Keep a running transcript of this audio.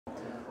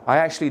I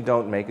actually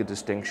don't make a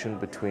distinction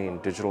between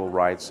digital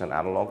rights and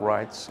analog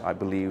rights. I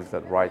believe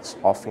that rights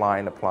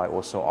offline apply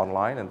also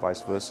online and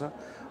vice versa.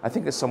 I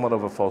think it's somewhat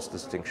of a false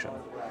distinction.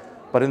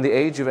 But in the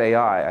age of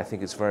AI, I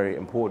think it's very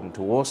important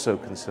to also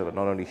consider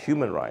not only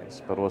human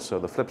rights, but also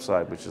the flip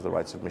side, which is the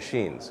rights of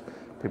machines.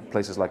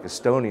 Places like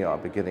Estonia are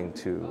beginning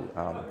to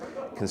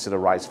consider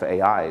rights for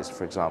AIs,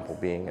 for example,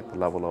 being at the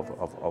level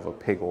of a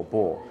pig or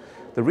boar.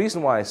 The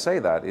reason why I say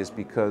that is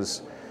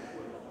because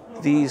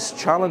these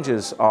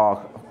challenges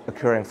are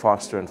occurring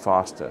faster and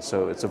faster.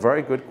 So it's a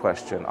very good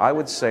question. I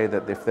would say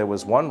that if there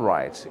was one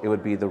right, it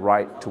would be the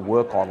right to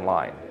work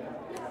online.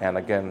 And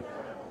again,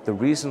 the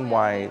reason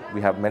why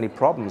we have many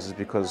problems is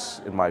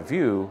because, in my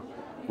view,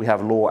 we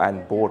have law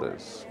and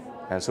borders.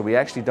 And so we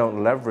actually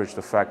don't leverage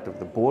the fact of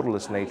the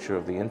borderless nature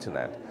of the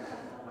internet.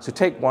 So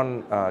take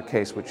one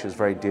case which is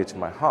very dear to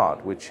my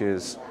heart, which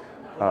is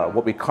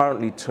what we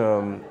currently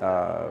term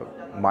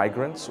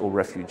migrants or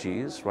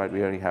refugees, right?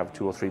 We only have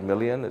 2 or 3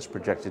 million. It's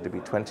projected to be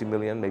 20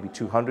 million, maybe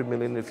 200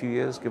 million in a few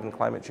years, given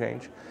climate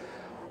change.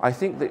 I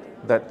think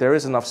that there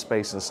is enough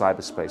space in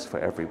cyberspace for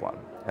everyone,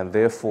 and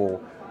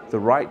therefore the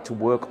right to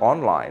work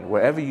online,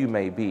 wherever you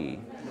may be,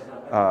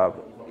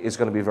 is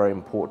going to be very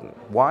important.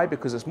 Why?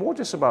 Because it's more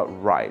just about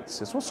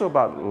rights. It's also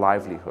about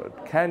livelihood.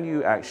 Can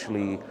you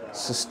actually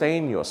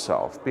sustain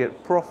yourself, be it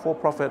for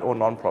profit or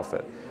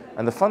non-profit?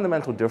 And the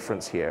fundamental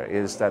difference here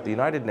is that the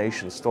United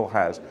Nations still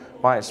has,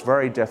 by its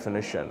very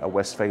definition, a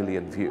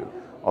Westphalian view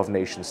of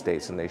nation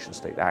states and nation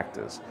state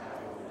actors.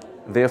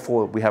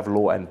 Therefore, we have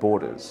law and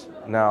borders.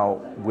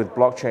 Now, with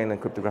blockchain and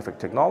cryptographic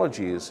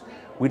technologies,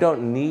 we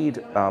don't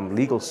need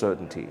legal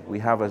certainty. We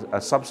have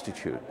a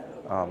substitute,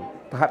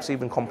 perhaps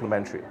even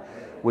complementary,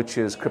 which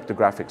is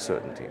cryptographic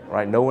certainty,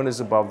 right? No one is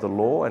above the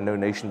law and no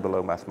nation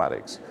below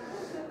mathematics.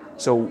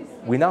 So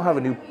we now have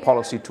a new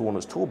policy tool in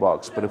this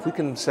toolbox, but if we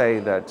can say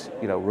that,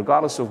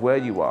 regardless of where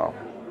you are,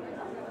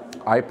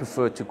 I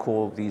prefer to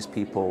call these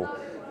people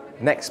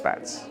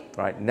nexpats,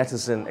 right?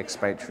 Netizen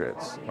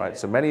expatriates, right?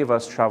 So many of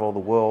us travel the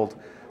world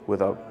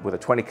with a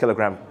 20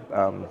 kilogram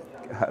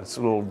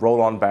little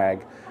roll-on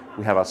bag.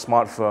 We have our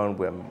smartphone,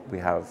 we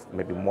have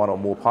maybe 1 or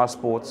more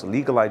passports,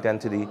 legal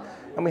identity,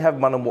 and we have a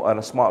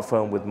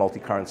smartphone with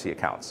multi-currency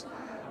accounts.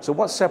 So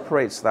what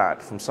separates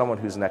that from someone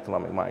who's an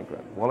economic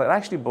migrant? Well, it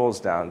actually boils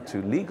down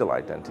to legal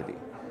identity.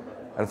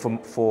 And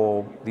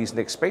for these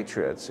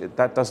expatriates,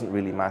 that doesn't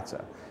really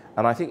matter.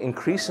 And I think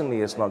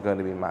increasingly it's not going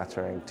to be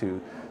mattering to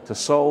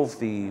solve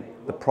the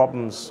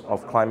problems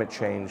of climate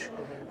change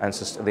and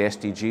the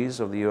SDGs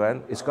of the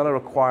UN. It's going to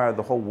require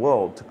the whole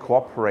world to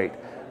cooperate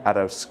at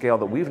a scale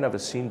that we've never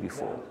seen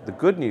before. The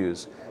good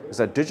news is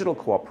that digital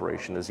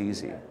cooperation is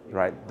easy,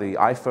 right? The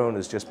iPhone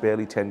is just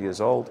barely 10 years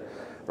old.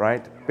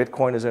 Right?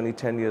 Bitcoin is only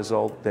 10 years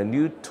old. There are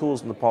new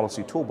tools in the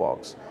policy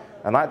toolbox.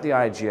 And at the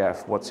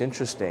IGF, what's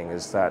interesting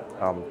is that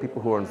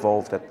people who are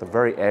involved at the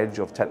very edge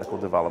of technical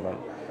development,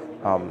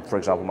 for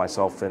example,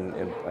 myself in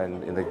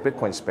the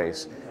Bitcoin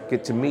space,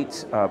 get to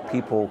meet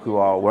people who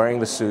are wearing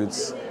the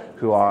suits,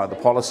 who are the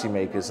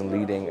policymakers and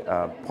leading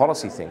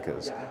policy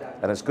thinkers.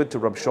 And it's good to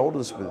rub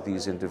shoulders with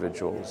these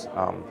individuals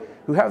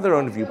who have their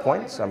own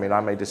viewpoints. I mean,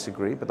 I may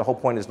disagree, but the whole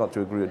point is not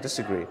to agree or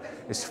disagree.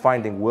 It's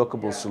finding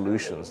workable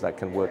solutions that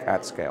can work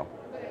at scale.